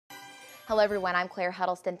Hello everyone, I'm Claire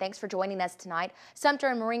Huddleston. Thanks for joining us tonight. Sumter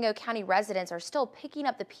and Marengo County residents are still picking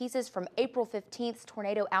up the pieces from April 15th's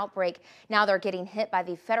tornado outbreak. Now they're getting hit by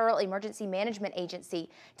the Federal Emergency Management Agency.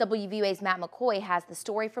 WVUA's Matt McCoy has the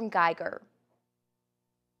story from Geiger.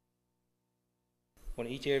 When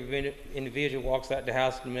each individual walks out the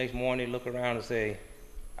house the next morning, they look around and say,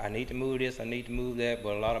 I need to move this, I need to move that,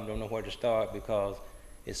 but a lot of them don't know where to start because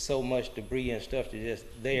it's so much debris and stuff that's just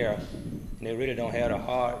there, and they really don't have the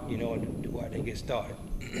heart, to why they get started.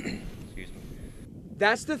 Excuse me.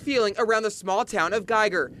 That's the feeling around the small town of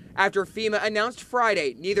Geiger after FEMA announced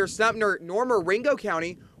Friday neither Sumter nor Marengo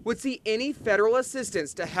County would see any federal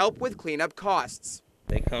assistance to help with cleanup costs.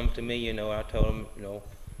 They come to me, I told them,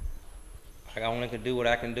 I only can do what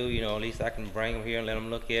I can do, at least I can bring them here and let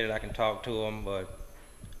them look at it, I can talk to them, but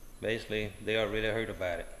basically they are really hurt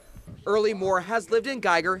about it. Early Moore has lived in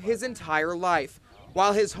Geiger his entire life.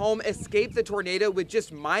 While his home escaped the tornado with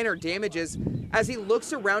just minor damages, as he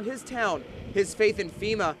looks around his town, his faith in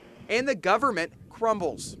FEMA and the government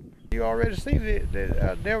crumbles. You already see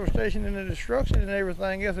the devastation and the destruction and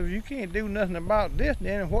everything else. If you can't do nothing about this,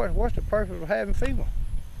 then what's the purpose of having FEMA?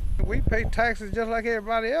 We pay taxes just like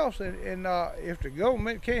everybody else, and if the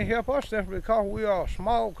government can't help us simply because we are a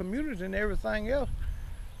small community and everything else,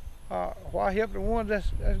 why help the ones that's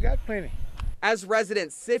got plenty? As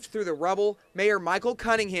residents sift through the rubble, Mayor Michael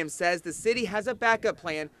Cunningham says the city has a backup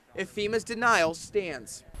plan if FEMA's denial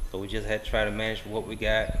stands. So we just had to try to manage what we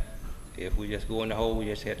got. If we just go in the hole, we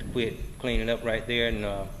just had to quit cleaning up right there and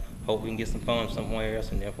hope we can get some funds somewhere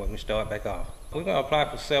else, and therefore we can start back off. We're going to apply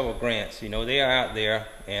for several grants. They are out there,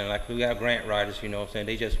 and like we got grant writers,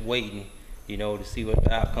 they just waiting, to see what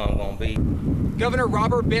the outcome going to be. Governor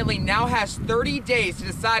Robert Bentley now has 30 days to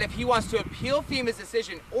decide if he wants to appeal FEMA's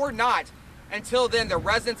decision or not. Until then, the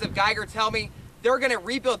residents of Geiger tell me they're going to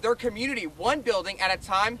rebuild their community one building at a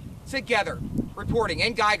time together. Reporting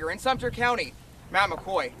in Geiger in Sumter County, Matt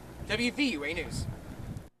McCoy, WVUA News.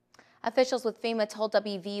 Officials with FEMA told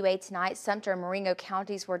WVUA tonight Sumter and Marengo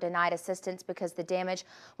counties were denied assistance because the damage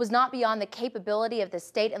was not beyond the capability of the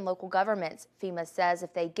state and local governments. FEMA says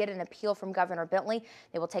if they get an appeal from Governor Bentley,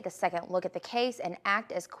 they will take a second look at the case and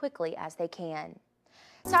act as quickly as they can.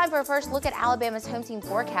 It's time for a first look at Alabama's home team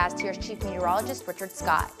forecast. Here's Chief Meteorologist Richard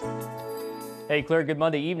Scott. Hey Claire, good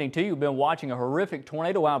Monday evening to you. You've been watching a horrific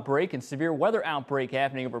tornado outbreak and severe weather outbreak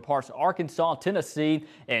happening over parts of Arkansas, Tennessee,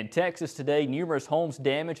 and Texas today. Numerous homes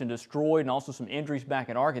damaged and destroyed, and also some injuries back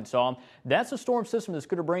in Arkansas. That's a storm system that's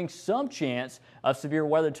going to bring some chance of severe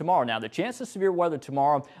weather tomorrow. Now, the chance of severe weather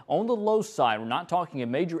tomorrow on the low side. We're not talking a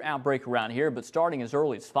major outbreak around here, but starting as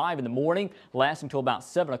early as 5 in the morning, lasting until about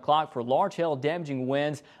 7 o'clock for large hail, damaging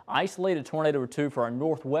winds, isolated tornado or two for our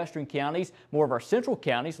northwestern counties, more of our central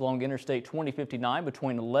counties along Interstate 2059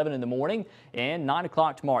 between 11 in the morning and 9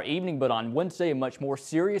 o'clock tomorrow evening. But on Wednesday, a much more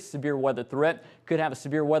serious severe weather threat. Could have a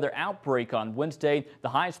severe weather outbreak on Wednesday, the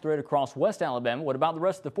highest threat across West Alabama. What about the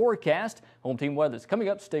rest of the forecast? Home team weather is coming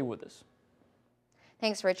up. Stay with us.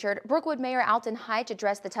 Thanks, Richard. Brookwood Mayor Alton Heitch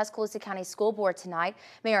addressed the Tuscaloosa County School Board tonight.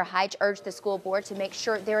 Mayor Heitch urged the school board to make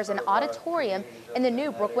sure there is an auditorium in the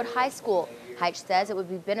new Brookwood High School. Heitch says it would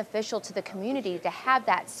be beneficial to the community to have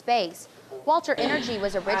that space. Walter Energy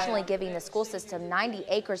was originally giving the school system 90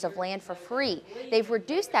 acres of land for free. They've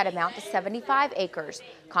reduced that amount to 75 acres.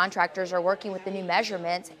 Contractors are working with the new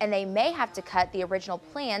measurements, and they may have to cut the original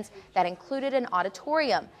plans that included an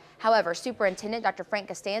auditorium. However, Superintendent Dr. Frank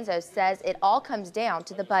Costanzo says it all comes down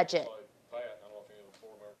to the budget.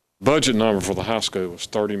 Budget number for the high school was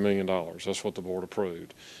 $30 million. That's what the board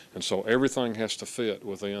approved. And so everything has to fit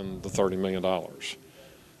within the $30 million.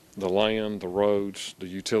 The land, the roads, the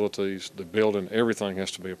utilities, the building, everything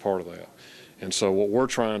has to be a part of that. And so what we're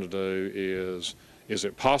trying to do is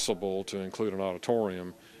it possible to include an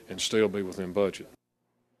auditorium and still be within budget?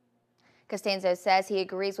 Costanzo says he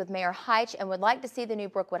agrees with Mayor Heitch and would like to see the new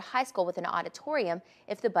Brookwood High School with an auditorium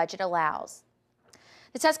if the budget allows.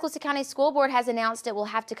 The Tuscaloosa County School Board has announced it will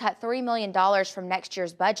have to cut $3 million from next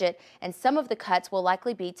year's budget, and some of the cuts will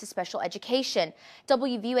likely be to special education.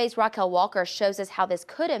 WVUA's Raquel Walker shows us how this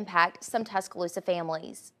could impact some Tuscaloosa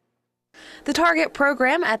families. The Target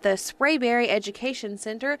program at the Sprayberry Education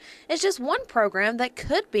Center is just one program that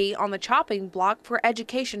could be on the chopping block for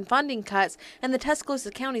education funding cuts in the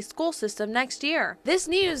Tuscaloosa County school system next year. This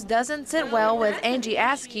news doesn't sit well with Angie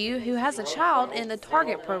Askew, who has a child in the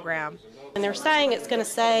Target program. And they're saying it's going to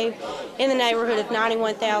save in the neighborhood of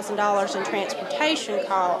 $91,000 in transportation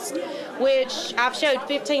costs, which I've showed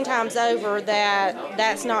 15 times over that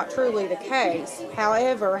that's not truly the case.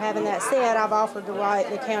 However, having that said, I've offered to write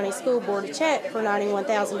the county school board a check for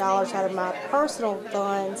 $91,000 out of my personal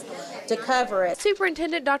funds to cover it.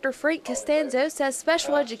 Superintendent Dr. Frank Costanzo says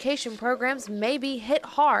special education programs may be hit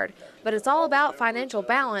hard, but it's all about financial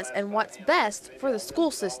balance and what's best for the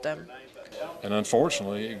school system. And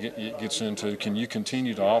unfortunately, it gets into, can you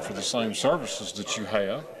continue to offer the same services that you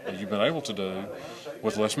have, that you've been able to do,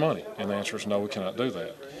 with less money? And the answer is no, we cannot do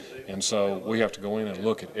that. And so we have to go in and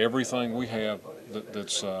look at everything we have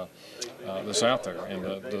that's out there. And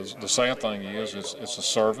the sad thing is, it's a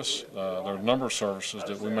service. There are a number of services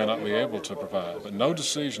that we may not be able to provide, but no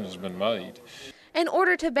decision has been made. In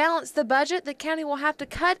order to balance the budget, the county will have to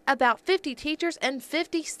cut about 50 teachers and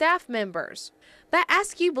 50 staff members. But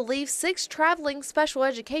Askew believes 6 traveling special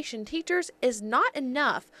education teachers is not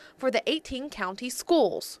enough for the 18 county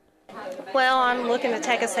schools. Well, I'm looking to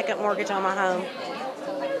take a second mortgage on my home.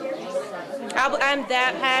 I'm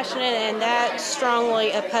that passionate and that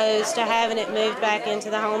strongly opposed to having it moved back into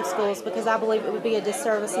the home schools, because I believe it would be a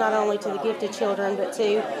disservice not only to the gifted children but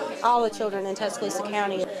to all the children in Tuscaloosa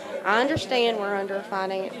County. I understand we're under a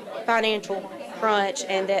financial crunch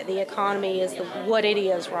and that the economy is what it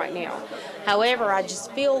is right now. However, I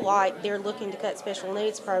just feel like they're looking to cut special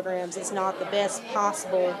needs programs. It's not the best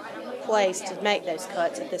possible place to make those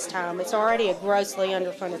cuts at this time. It's already a grossly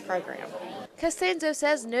underfunded program. Costanzo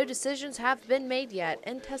says no decisions have been made yet.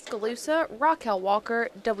 In Tuscaloosa, Raquel Walker,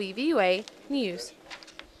 WVUA News.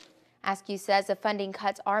 Askew says if funding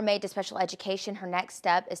cuts are made to special education, her next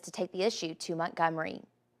step is to take the issue to Montgomery.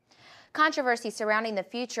 Controversy surrounding the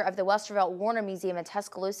future of the Westervelt Warner Museum in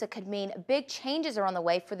Tuscaloosa could mean big changes are on the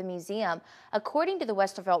way for the museum. According to the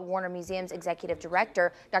Westervelt Warner Museum's executive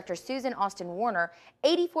director, Dr. Susan Austin Warner,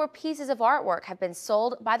 84 pieces of artwork have been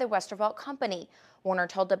sold by the Westervelt Company. Warner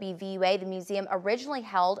told WVUA the museum originally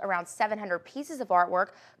held around 700 pieces of artwork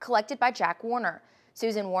collected by Jack Warner.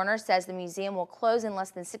 Susan Warner says the museum will close in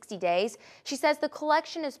less than 60 days. She says the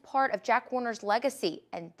collection is part of Jack Warner's legacy,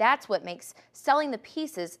 and that's what makes selling the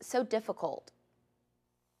pieces so difficult.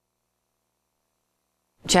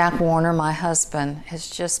 Jack Warner, my husband, has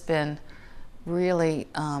just been really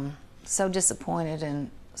so disappointed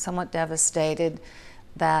and somewhat devastated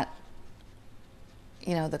that,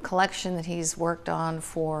 you know, the collection that he's worked on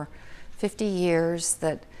for 50 years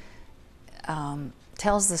that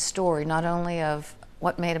tells the story not only of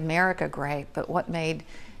what made America great, but what made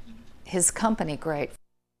his company great.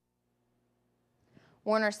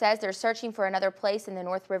 Warner says they're searching for another place in the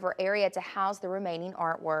North River area to house the remaining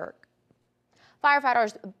artwork.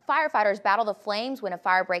 Firefighters battle the flames when a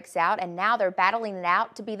fire breaks out, and now they're battling it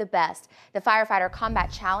out to be the best. The Firefighter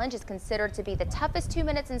Combat Challenge is considered to be the toughest 2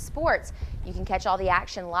 minutes in sports. You can catch all the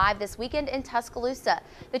action live this weekend in Tuscaloosa.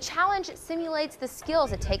 The challenge simulates the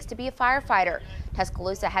skills it takes to be a firefighter.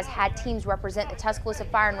 Tuscaloosa has had teams represent the Tuscaloosa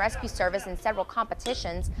Fire and Rescue Service in several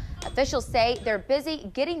competitions. Officials say they're busy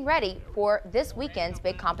getting ready for this weekend's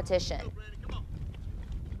big competition.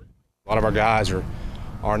 A lot of our guys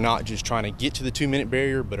are not just trying to get to the 2 minute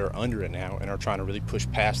barrier, but are under it now and are trying to really push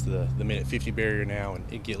past the minute 50 barrier now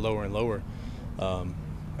and get lower and lower,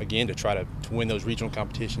 again, to try to win those regional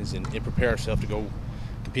competitions and prepare ourselves to go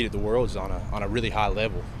compete at the Worlds on a really high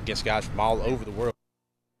level against guys from all over the world.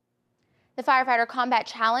 The Firefighter Combat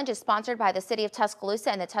Challenge is sponsored by the City of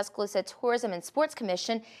Tuscaloosa and the Tuscaloosa Tourism and Sports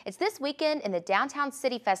Commission. It's this weekend in the Downtown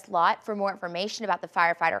City Fest lot. For more information about the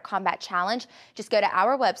Firefighter Combat Challenge, just go to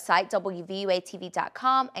our website,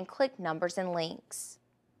 WVUATV.com, and click numbers and links.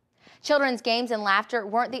 Children's games and laughter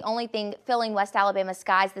weren't the only thing filling West Alabama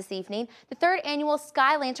skies this evening. The 3rd annual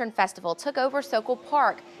Sky Lantern Festival took over Sokol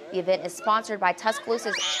Park. The event is sponsored by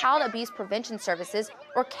Tuscaloosa's Child Abuse Prevention Services,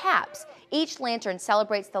 or CAPS. Each lantern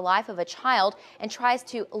celebrates the life of a child and tries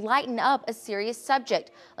to lighten up a serious subject.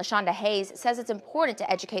 LaShonda Hayes says it's important to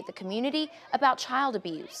educate the community about child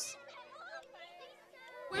abuse.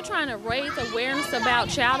 We're trying to raise awareness about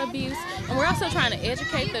child abuse, and we're also trying to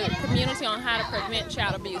educate the community on how to prevent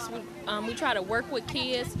child abuse. We try to work with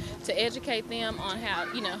kids to educate them on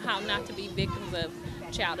how not to be victims of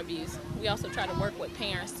child abuse. We also try to work with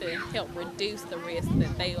parents to help reduce the risk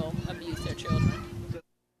that they'll abuse their children.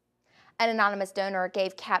 An anonymous donor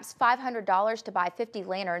gave CAPS $500 to buy 50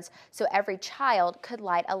 lanterns so every child could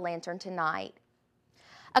light a lantern tonight.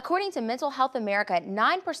 According to Mental Health America,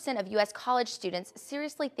 9% of U.S. college students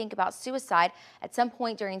seriously think about suicide at some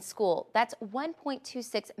point during school. That's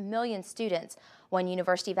 1.26 million students. One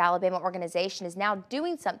University of Alabama organization is now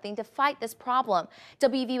doing something to fight this problem.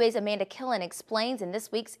 WVUA's Amanda Killen explains in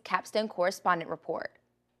this week's Capstone Correspondent Report.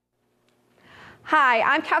 Hi,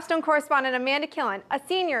 I'm Capstone Correspondent Amanda Killen, a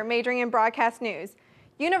senior majoring in broadcast news.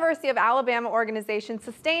 University of Alabama organization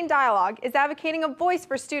Sustained Dialogue is advocating a voice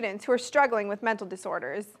for students who are struggling with mental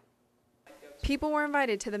disorders. People were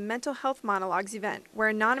invited to the Mental Health Monologues event, where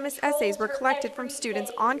anonymous essays were collected from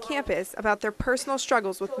students on campus about their personal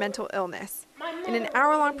struggles with mental illness. In an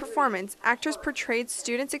hour-long performance, actors portrayed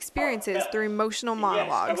students' experiences through emotional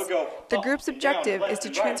monologues. The group's objective is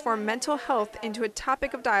to transform mental health into a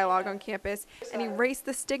topic of dialogue on campus and erase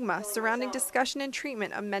the stigma surrounding discussion and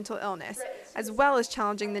treatment of mental illness, as well as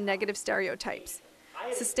challenging the negative stereotypes.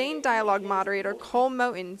 Sustained Dialogue moderator Cole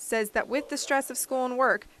Moten says that with the stress of school and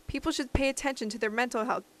work, people should pay attention to their mental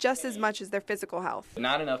health just as much as their physical health.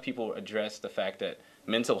 Not enough people address the fact that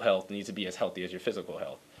mental health needs to be as healthy as your physical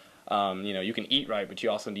health. You can eat right, but you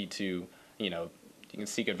also need to, you can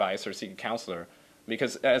seek advice or seek a counselor,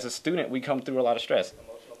 because as a student, we come through a lot of stress.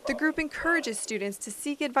 The group encourages students to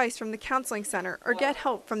seek advice from the Counseling Center or get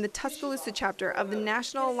help from the Tuscaloosa chapter of the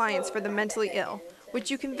National Alliance for the Mentally Ill, which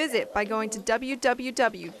you can visit by going to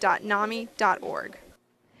www.nami.org.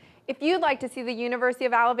 If you'd like to see the University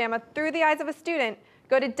of Alabama through the eyes of a student,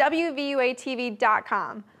 go to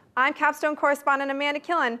WVUATV.com. I'm Capstone correspondent Amanda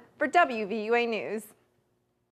Killen for WVUA News.